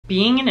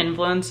being an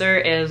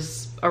influencer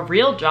is a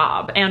real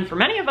job, and for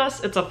many of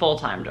us, it's a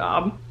full-time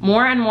job.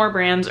 More and more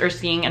brands are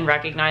seeing and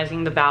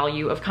recognizing the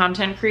value of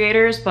content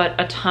creators, but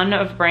a ton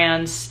of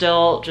brands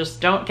still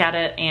just don't get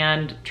it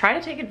and try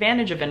to take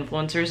advantage of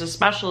influencers,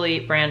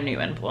 especially brand new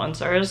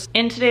influencers.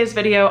 In today's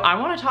video, I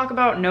want to talk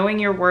about knowing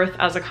your worth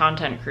as a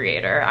content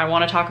creator. I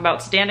want to talk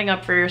about standing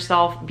up for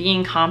yourself,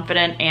 being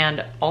confident,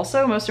 and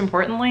also, most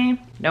importantly,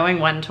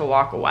 knowing when to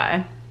walk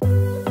away.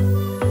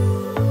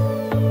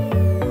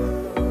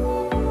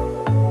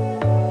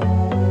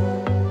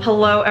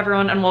 Hello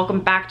everyone and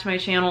welcome back to my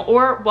channel,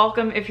 or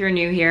welcome if you're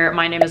new here.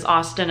 My name is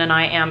Austen and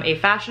I am a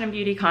fashion and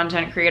beauty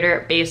content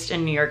creator based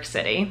in New York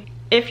City.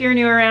 If you're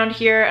new around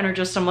here and are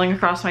just stumbling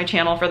across my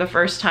channel for the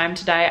first time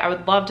today, I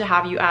would love to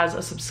have you as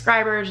a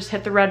subscriber. Just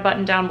hit the red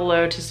button down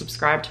below to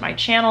subscribe to my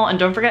channel, and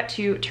don't forget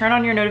to turn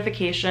on your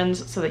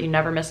notifications so that you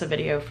never miss a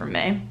video from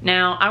me.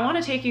 Now, I want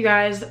to take you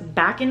guys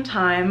back in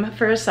time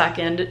for a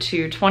second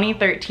to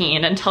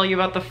 2013 and tell you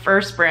about the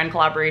first brand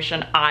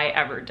collaboration I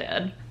ever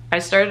did. I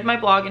started my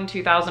blog in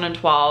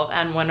 2012,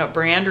 and when a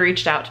brand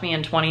reached out to me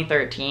in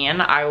 2013,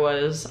 I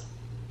was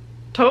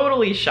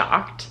totally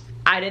shocked.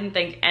 I didn't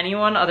think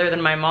anyone other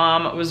than my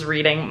mom was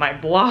reading my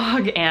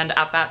blog, and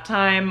at that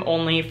time,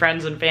 only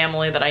friends and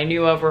family that I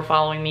knew of were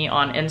following me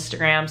on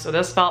Instagram, so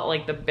this felt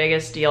like the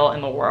biggest deal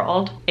in the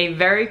world. A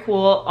very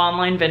cool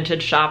online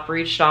vintage shop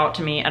reached out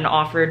to me and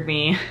offered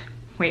me,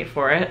 wait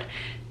for it,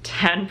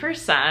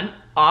 10%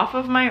 off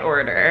of my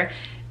order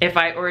if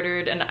I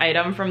ordered an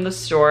item from the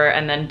store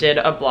and then did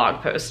a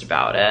blog post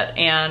about it,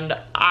 and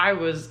I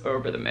was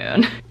over the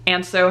moon.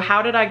 And so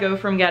how did I go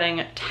from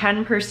getting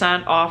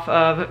 10% off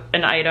of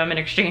an item in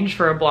exchange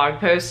for a blog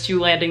post to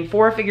landing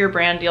 4-figure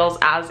brand deals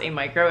as a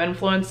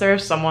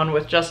micro-influencer, someone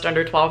with just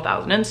under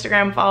 12,000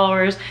 Instagram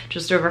followers,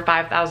 just over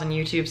 5,000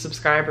 YouTube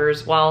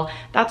subscribers? Well,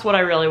 that's what I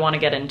really want to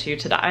get into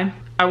today.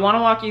 I want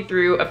to walk you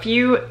through a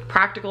few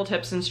practical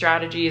tips and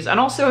strategies, and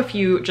also a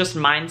few just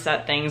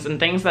mindset things and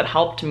things that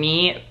helped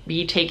me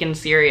be taken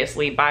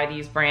seriously by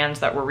these brands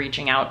that were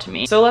reaching out to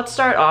me. So let's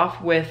start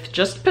off with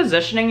just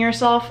positioning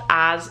yourself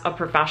as a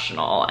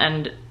professional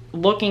and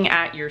looking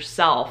at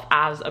yourself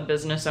as a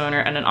business owner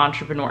and an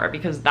entrepreneur,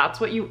 because that's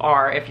what you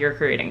are if you're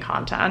creating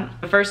content.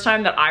 The first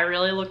time that I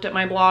really looked at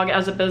my blog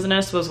as a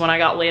business was when I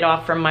got laid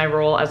off from my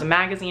role as a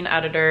magazine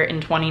editor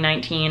in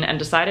 2019 and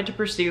decided to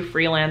pursue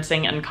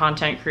freelancing and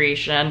content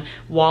creation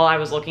while I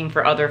was looking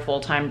for other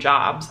full-time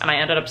jobs. And I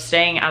ended up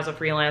staying as a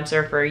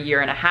freelancer for a year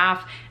and a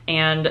half,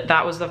 and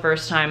that was the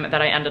first time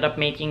that I ended up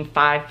making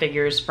 5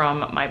 figures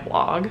from my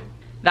blog.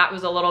 That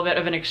was a little bit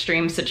of an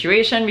extreme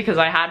situation because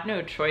I had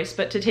no choice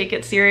but to take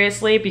it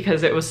seriously,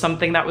 because it was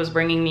something that was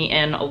bringing me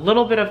in a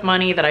little bit of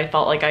money that I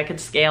felt like I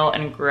could scale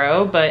and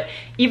grow. But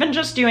even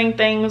just doing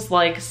things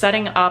like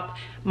setting up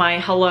my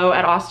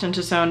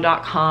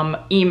hello@austentosone.com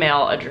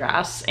email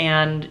address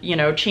and, you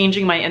know,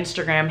 changing my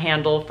Instagram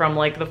handle from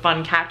like the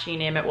fun catchy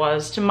name it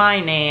was to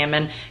my name,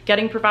 and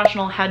getting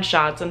professional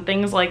headshots and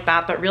things like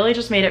that, that really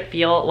just made it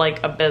feel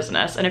like a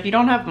business. And if you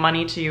don't have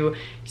money to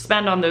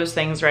spend on those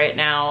things right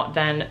now,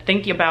 then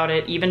think about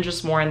it even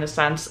just more in the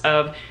sense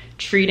of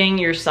treating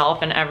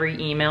yourself and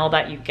every email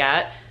that you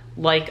get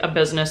like a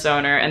business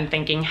owner and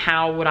thinking,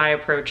 how would I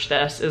approach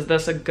this? Is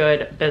this a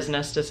good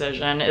business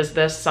decision? Is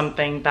this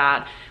something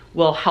that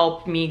will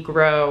help me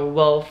grow,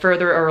 will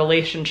further a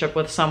relationship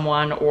with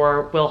someone,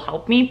 or will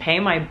help me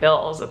pay my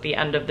bills at the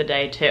end of the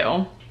day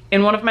too?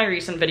 In one of my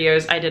recent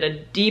videos, I did a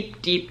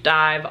deep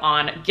dive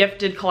on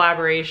gifted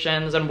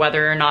collaborations and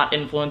whether or not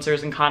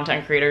influencers and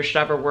content creators should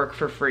ever work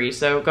for free.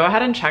 So go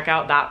ahead and check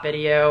out that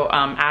video,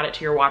 add it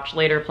to your watch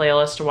later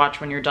playlist to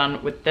watch when you're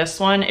done with this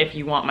one if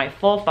you want my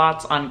full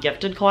thoughts on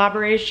gifted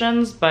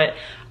collaborations. But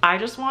I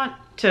just want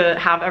to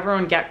have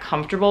everyone get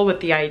comfortable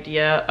with the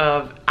idea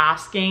of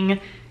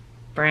asking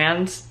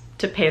brands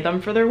to pay them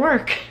for their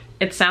work.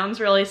 It sounds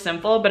really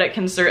simple, but it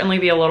can certainly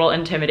be a little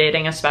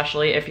intimidating,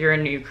 especially if you're a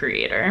new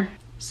creator.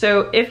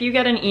 So if you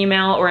get an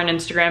email or an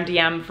Instagram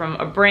DM from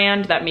a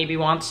brand that maybe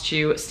wants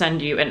to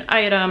send you an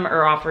item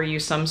or offer you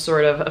some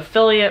sort of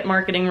affiliate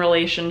marketing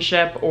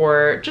relationship,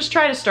 or just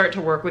try to start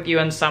to work with you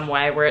in some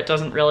way where it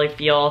doesn't really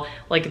feel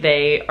like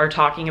they are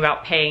talking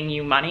about paying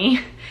you money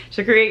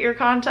to create your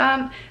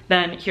content,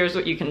 then here's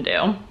what you can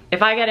do.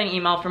 If I get an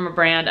email from a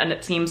brand and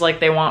it seems like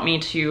they want me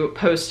to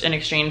post in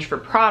exchange for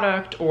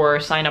product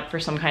or sign up for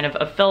some kind of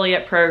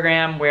affiliate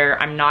program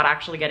where I'm not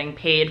actually getting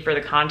paid for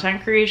the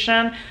content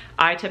creation,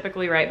 I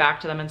typically write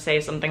back to them and say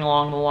something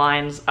along the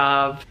lines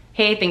of,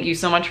 hey, thank you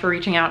so much for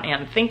reaching out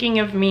and thinking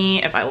of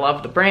me. If I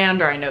love the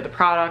brand or I know the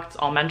products,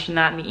 I'll mention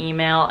that in the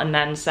email, and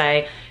then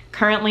say,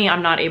 currently,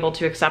 I'm not able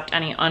to accept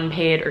any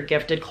unpaid or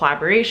gifted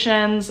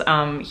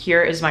collaborations.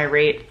 Here is my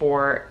rate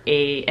for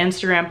a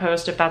Instagram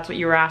post if that's what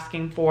you were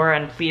asking for.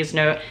 And please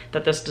note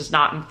that this does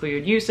not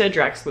include usage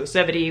or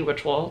exclusivity,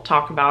 which we'll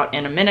talk about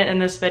in a minute in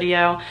this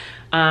video.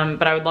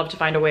 But I would love to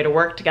find a way to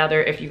work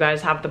together if you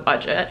guys have the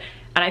budget.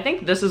 And I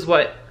think this is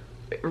what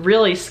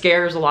really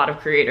scares a lot of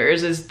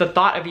creators is the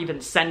thought of even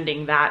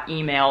sending that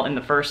email in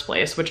the first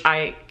place, which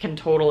I can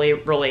totally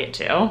relate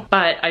to.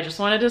 But I just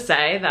wanted to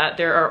say that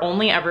there are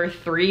only ever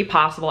 3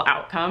 possible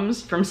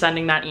outcomes from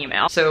sending that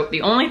email. So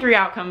the only 3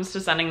 outcomes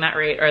to sending that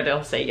rate are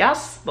they'll say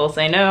yes, they'll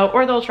say no,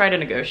 or they'll try to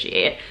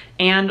negotiate.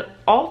 And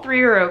all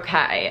 3 are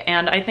okay.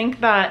 And I think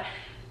that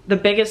the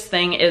biggest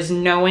thing is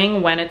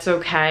knowing when it's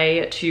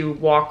okay to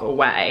walk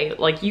away.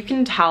 Like, you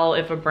can tell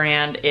if a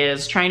brand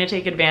is trying to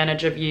take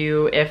advantage of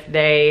you, if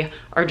they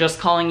are just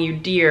calling you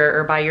dear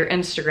or by your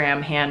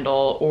Instagram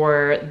handle,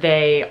 or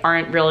they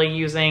aren't really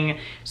using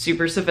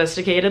super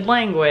sophisticated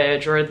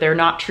language, or they're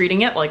not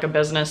treating it like a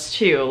business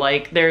too.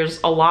 Like,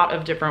 there's a lot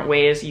of different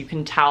ways you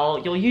can tell.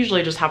 You'll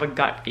usually just have a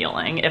gut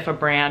feeling if a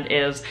brand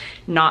is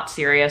not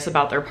serious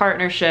about their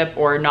partnership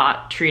or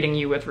not treating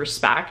you with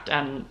respect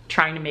and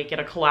trying to make it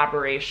a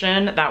collaboration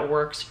that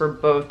works for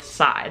both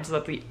sides.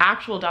 That the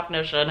actual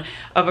definition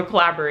of a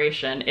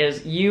collaboration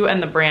is you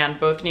and the brand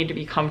both need to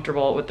be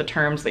comfortable with the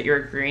terms that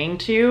you're agreeing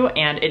to,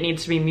 and it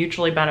needs to be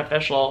mutually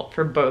beneficial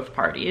for both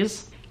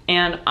parties.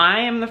 And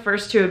I am the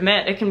first to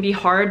admit it can be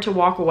hard to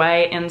walk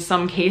away in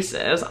some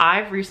cases.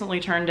 I've recently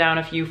turned down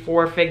a few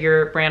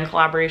 4-figure brand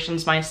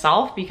collaborations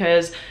myself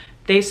because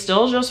they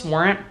still just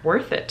weren't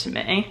worth it to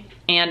me.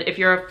 And if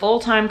you're a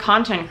full-time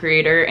content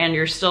creator and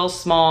you're still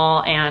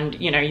small and,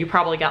 you know, you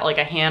probably got like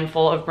a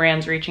handful of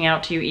brands reaching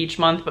out to you each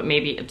month, but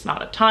maybe it's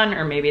not a ton,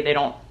 or maybe they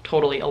don't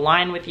totally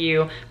align with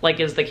you, like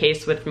is the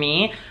case with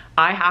me,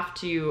 I have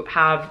to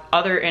have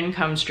other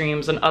income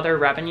streams and other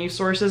revenue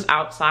sources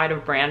outside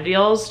of brand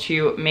deals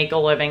to make a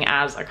living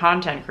as a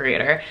content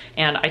creator.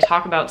 And I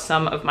talk about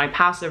some of my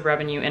passive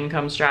revenue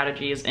income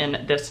strategies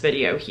in this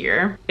video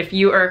here. If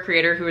you are a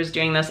creator who is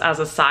doing this as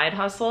a side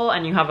hustle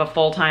and you have a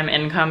full-time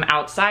income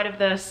outside of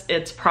this,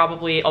 it's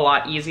probably a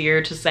lot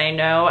easier to say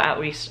no, at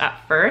least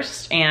at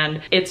first.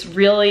 And it's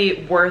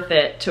really worth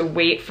it to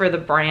wait for the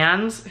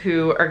brands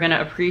who are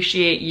gonna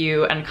appreciate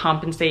you and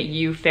compensate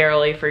you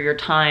fairly for your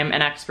time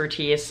and expertise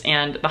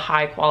and the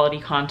high quality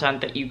content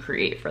that you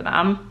create for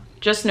them.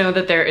 Just know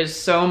that there is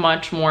so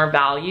much more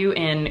value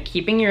in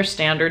keeping your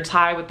standards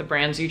high with the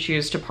brands you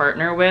choose to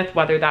partner with,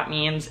 whether that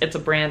means it's a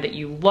brand that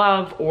you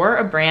love or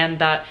a brand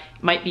that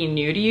might be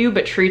new to you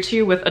but treats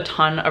you with a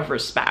ton of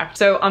respect.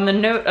 So on the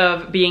note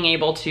of being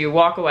able to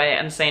walk away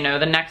and say no,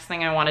 the next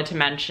thing I wanted to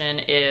mention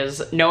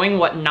is knowing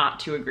what not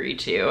to agree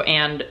to.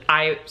 And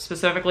I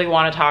specifically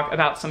want to talk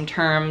about some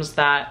terms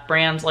that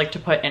brands like to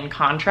put in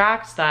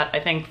contracts that I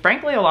think,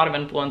 frankly, a lot of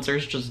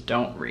influencers just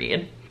don't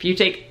read. If you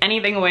take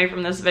anything away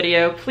from this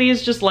video,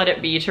 please just let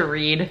it be to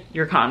read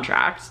your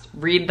contracts.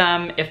 Read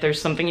them. If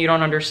there's something you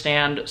don't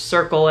understand,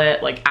 circle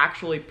it, like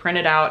actually print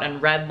it out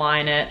and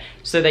redline it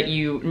so that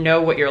you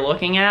know what you're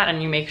looking at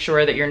and you make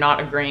sure that you're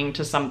not agreeing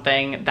to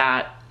something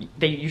that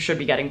you should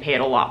be getting paid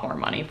a lot more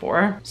money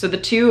for. So the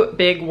 2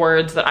 big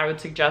words that I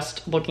would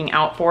suggest looking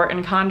out for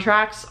in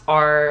contracts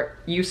are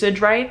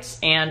usage rights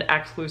and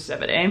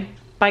exclusivity.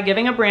 By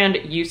giving a brand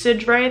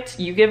usage rights,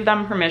 you give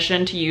them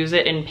permission to use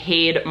it in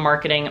paid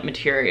marketing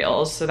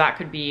materials. So that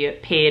could be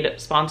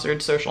paid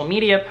sponsored social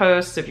media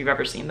posts, if you've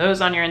ever seen those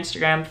on your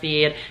Instagram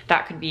feed.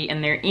 That could be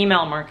in their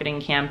email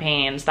marketing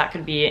campaigns. That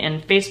could be in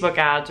Facebook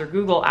ads or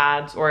Google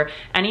ads, or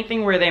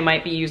anything where they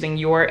might be using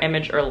your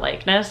image or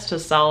likeness to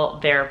sell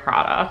their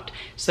product.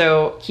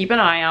 So keep an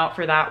eye out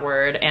for that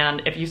word.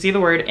 And if you see the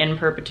word in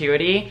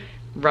perpetuity,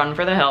 run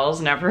for the hills,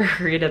 never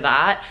agree to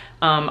that.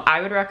 I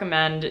would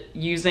recommend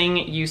using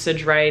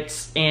usage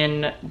rights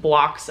in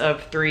blocks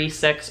of 3,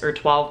 6, or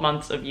 12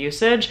 months of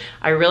usage.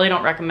 I really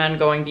don't recommend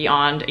going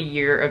beyond a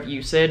year of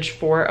usage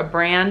for a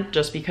brand,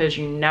 just because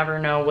you never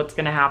know what's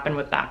gonna happen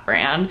with that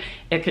brand.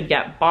 It could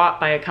get bought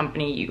by a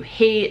company you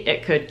hate,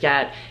 it could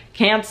get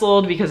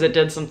canceled because it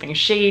did something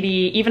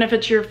shady. Even if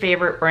it's your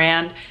favorite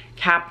brand,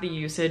 cap the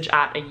usage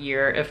at a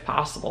year if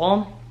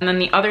possible. And then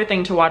the other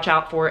thing to watch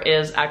out for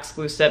is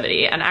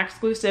exclusivity. And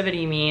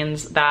exclusivity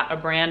means that a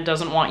brand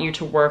doesn't want you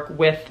to work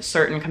with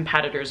certain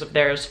competitors of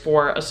theirs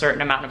for a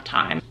certain amount of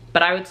time.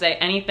 But I would say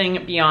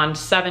anything beyond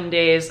 7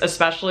 days,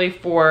 especially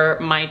for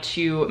my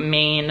 2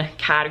 main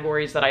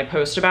categories that I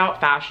post about,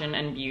 fashion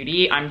and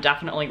beauty, I'm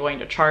definitely going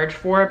to charge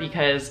for,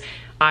 because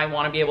I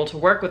want to be able to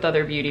work with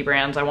other beauty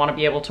brands. I want to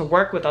be able to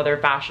work with other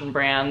fashion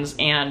brands,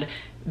 and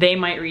they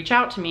might reach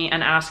out to me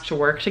and ask to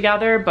work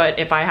together. But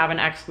if I have an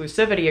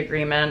exclusivity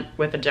agreement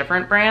with a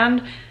different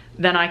brand,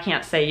 then I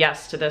can't say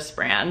yes to this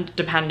brand,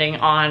 depending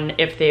on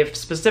if they've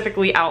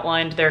specifically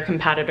outlined their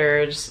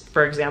competitors.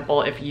 For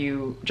example, if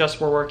you just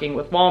were working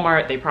with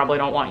Walmart, they probably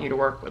don't want you to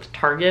work with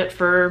Target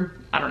for,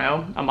 I don't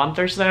know, a month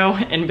or so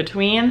in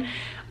between.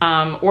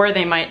 Or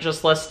they might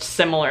just list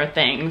similar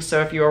things.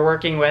 So if you are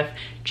working with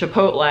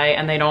Chipotle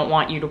and they don't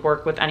want you to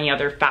work with any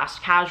other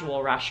fast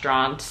casual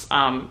restaurants,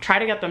 try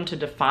to get them to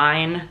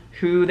define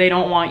who they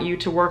don't want you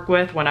to work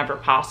with whenever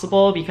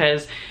possible,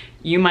 because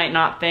you might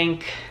not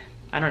think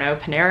I don't know,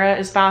 Panera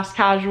is fast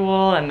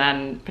casual, and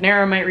then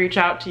Panera might reach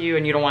out to you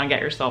and you don't want to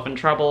get yourself in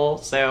trouble.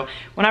 So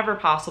whenever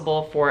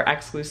possible for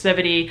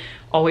exclusivity,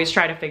 always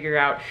try to figure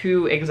out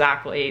who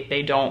exactly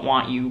they don't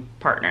want you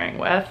partnering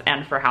with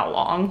and for how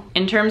long.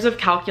 In terms of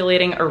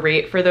calculating a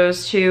rate for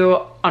those two,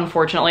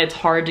 unfortunately, it's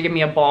hard to give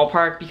me a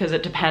ballpark because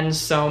it depends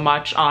so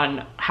much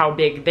on how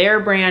big their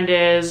brand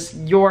is,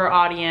 your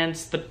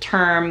audience, the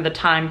term, the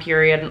time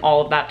period, and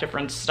all of that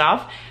different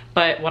stuff.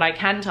 But what I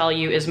can tell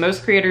you is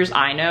most creators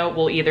I know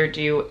will either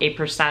do a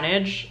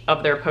percentage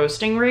of their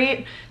posting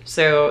rate.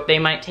 So they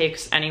might take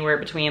anywhere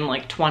between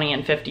like 20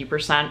 and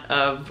 50%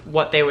 of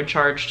what they would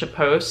charge to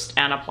post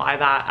and apply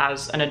that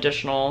as an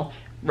additional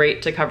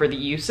rate to cover the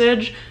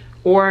usage.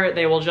 Or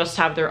they will just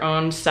have their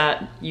own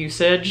set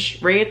usage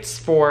rates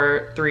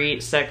for 3,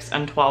 6,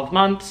 and 12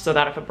 months so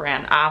that if a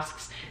brand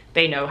asks,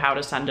 they know how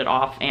to send it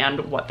off and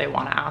what they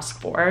want to ask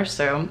for.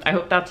 So I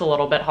hope that's a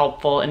little bit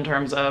helpful in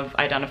terms of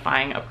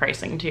identifying a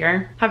pricing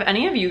tier. Have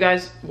any of you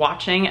guys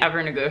watching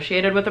ever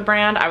negotiated with a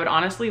brand? I would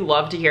honestly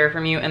love to hear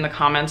from you in the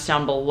comments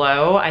down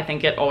below. I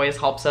think it always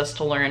helps us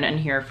to learn and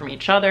hear from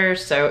each other.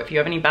 So if you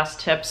have any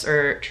best tips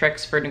or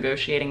tricks for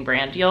negotiating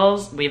brand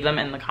deals, leave them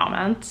in the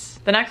comments.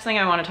 The next thing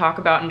I want to talk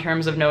about in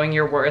terms of knowing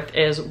your worth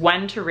is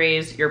when to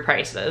raise your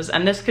prices.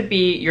 And this could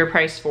be your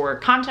price for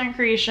content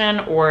creation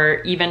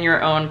or even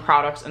your own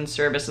products and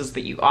services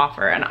that you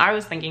offer. And I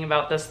was thinking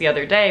about this the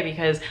other day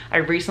because I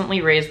recently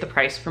raised the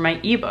price for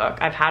my ebook.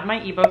 I've had my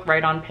ebook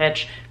Right on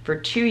Pitch for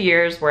 2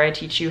 years where I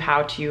teach you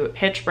how to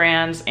pitch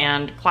brands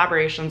and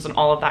collaborations and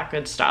all of that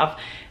good stuff.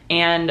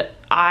 And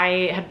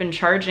I had been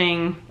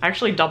charging, I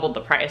actually doubled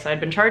the price. I had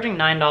been charging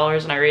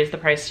 $9 and I raised the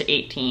price to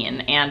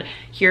 $18. And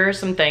here are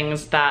some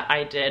things that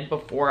I did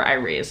before I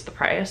raised the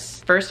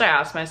price. First, I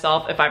asked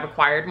myself if I've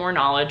acquired more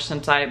knowledge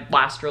since I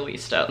last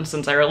released it. And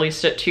since I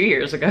released it 2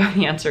 years ago,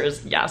 the answer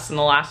is yes. In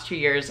the last 2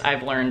 years,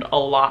 I've learned a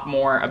lot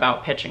more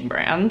about pitching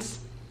brands.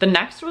 The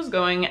next was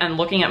going and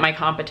looking at my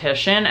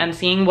competition and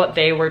seeing what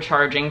they were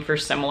charging for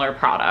similar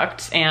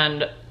products.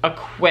 And a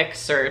quick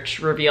search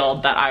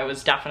revealed that I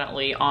was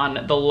definitely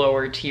on the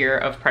lower tier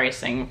of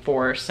pricing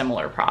for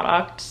similar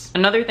products.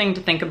 Another thing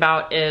to think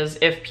about is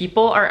if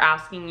people are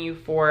asking you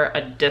for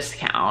a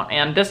discount,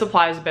 and this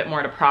applies a bit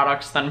more to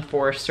products than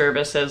for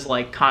services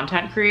like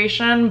content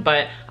creation,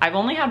 but I've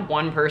only had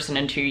one person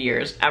in 2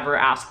 years ever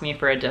ask me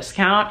for a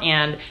discount,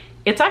 and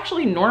it's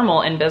actually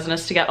normal in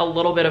business to get a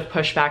little bit of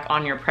pushback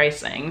on your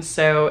pricing.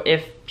 So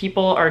if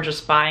people are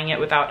just buying it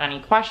without any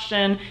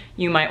question,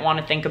 you might want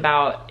to think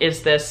about,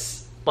 is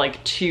this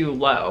like too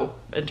low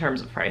in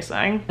terms of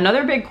pricing?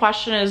 Another big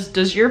question is,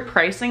 does your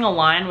pricing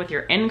align with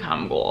your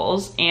income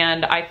goals?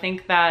 And I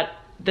think that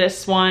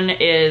this one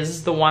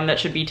is the one that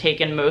should be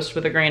taken most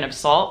with a grain of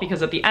salt,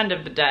 because at the end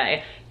of the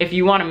day, if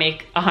you want to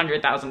make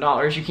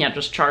 $100,000, you can't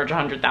just charge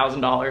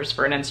 $100,000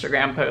 for an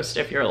Instagram post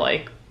if you're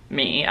like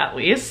me, at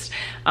least.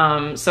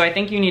 So I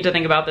think you need to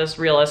think about this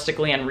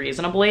realistically and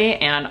reasonably.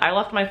 And I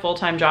left my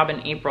full-time job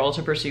in April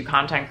to pursue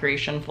content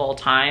creation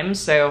full-time.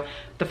 So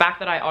the fact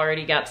that I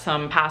already get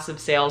some passive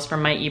sales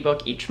from my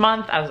ebook each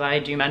month, as I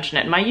do mention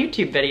it in my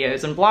YouTube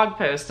videos and blog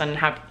posts, and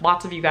have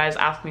lots of you guys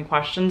ask me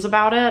questions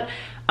about it,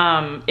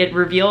 it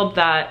revealed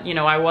that, you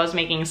know, I was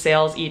making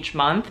sales each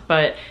month,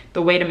 but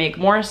the way to make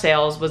more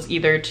sales was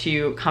either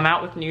to come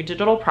out with new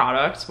digital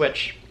products,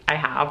 which I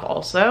have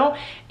also,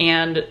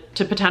 and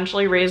to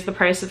potentially raise the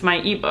price of my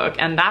ebook.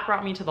 And that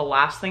brought me to the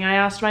last thing I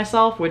asked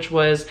myself, which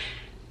was,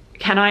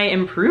 can I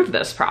improve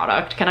this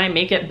product? Can I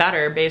make it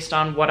better based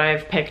on what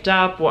I've picked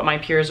up, what my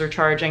peers are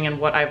charging, and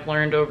what I've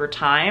learned over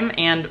time?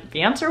 And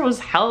the answer was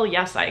hell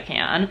yes, I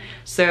can.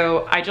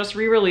 So I just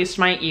re-released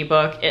my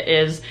ebook. It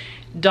is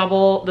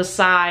double the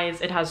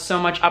size. It has so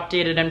much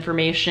updated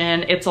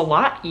information. It's a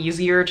lot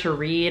easier to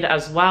read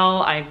as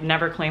well. I've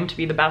never claimed to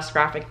be the best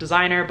graphic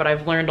designer, but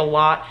I've learned a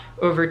lot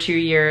over 2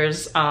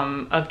 years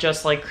of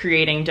just like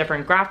creating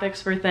different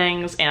graphics for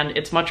things, and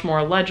it's much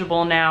more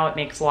legible now. It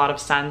makes a lot of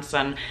sense,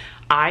 and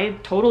I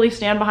totally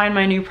stand behind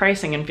my new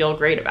pricing and feel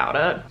great about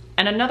it.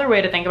 And another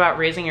way to think about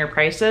raising your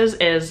prices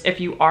is if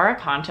you are a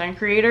content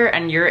creator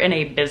and you're in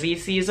a busy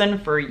season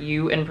for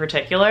you in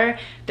particular,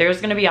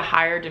 there's gonna be a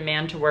higher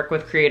demand to work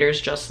with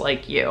creators just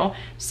like you.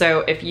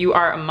 So if you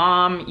are a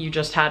mom, you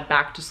just had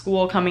back to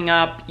school coming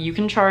up, you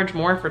can charge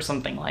more for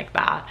something like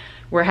that.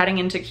 We're heading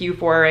into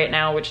Q4 right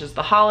now, which is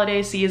the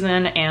holiday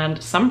season,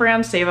 and some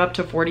brands save up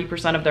to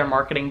 40% of their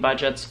marketing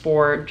budgets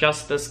for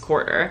just this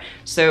quarter.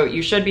 So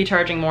you should be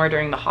charging more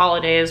during the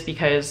holidays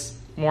because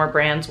more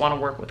brands want to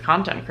work with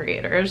content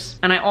creators.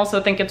 And I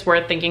also think it's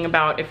worth thinking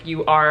about if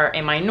you are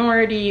a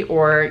minority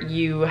or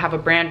you have a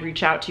brand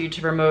reach out to you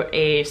to promote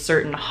a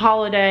certain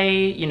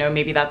holiday, you know,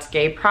 maybe that's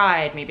Gay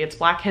Pride, maybe it's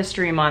Black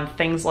History Month,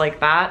 things like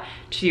that.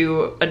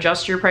 to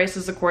adjust your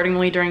prices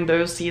accordingly during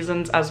those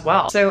seasons as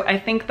well. So I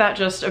think that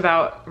just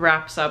about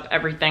wraps up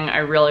everything I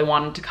really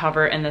wanted to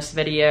cover in this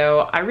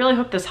video. I really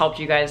hope this helped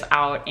you guys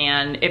out,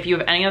 and if you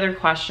have any other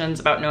questions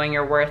about knowing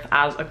your worth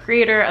as a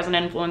creator, as an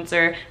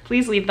influencer,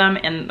 please leave them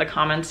in the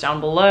comments down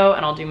below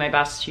and I'll do my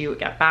best to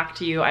get back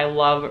to you. I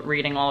love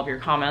reading all of your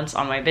comments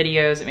on my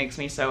videos. It makes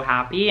me so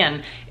happy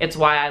and it's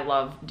why I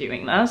love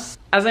doing this.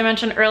 As I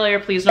mentioned earlier,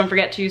 please don't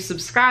forget to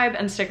subscribe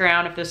and stick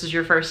around if this is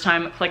your first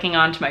time clicking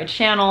onto my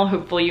channel.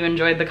 Hopefully you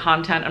enjoyed the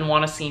content and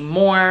want to see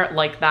more,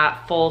 like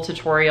that full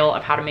tutorial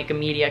of how to make a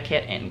media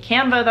kit in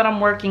Canva that I'm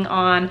working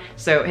on.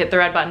 So hit the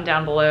red button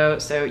down below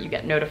so you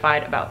get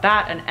notified about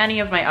that and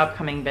any of my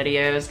upcoming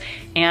videos.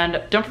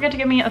 And don't forget to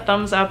give me a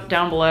thumbs up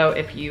down below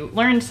if you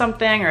learned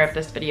something or if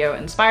this video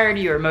inspired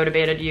you or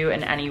motivated you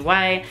in any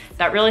way.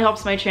 That really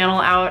helps my channel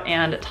out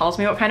and tells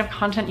me what kind of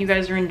content you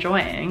guys are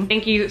enjoying.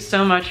 Thank you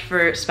so much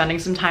for spending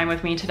some time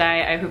with me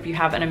today. I hope you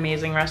have an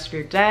amazing rest of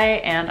your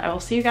day and I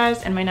will see you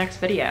guys in my next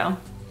video.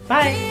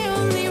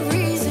 Bye!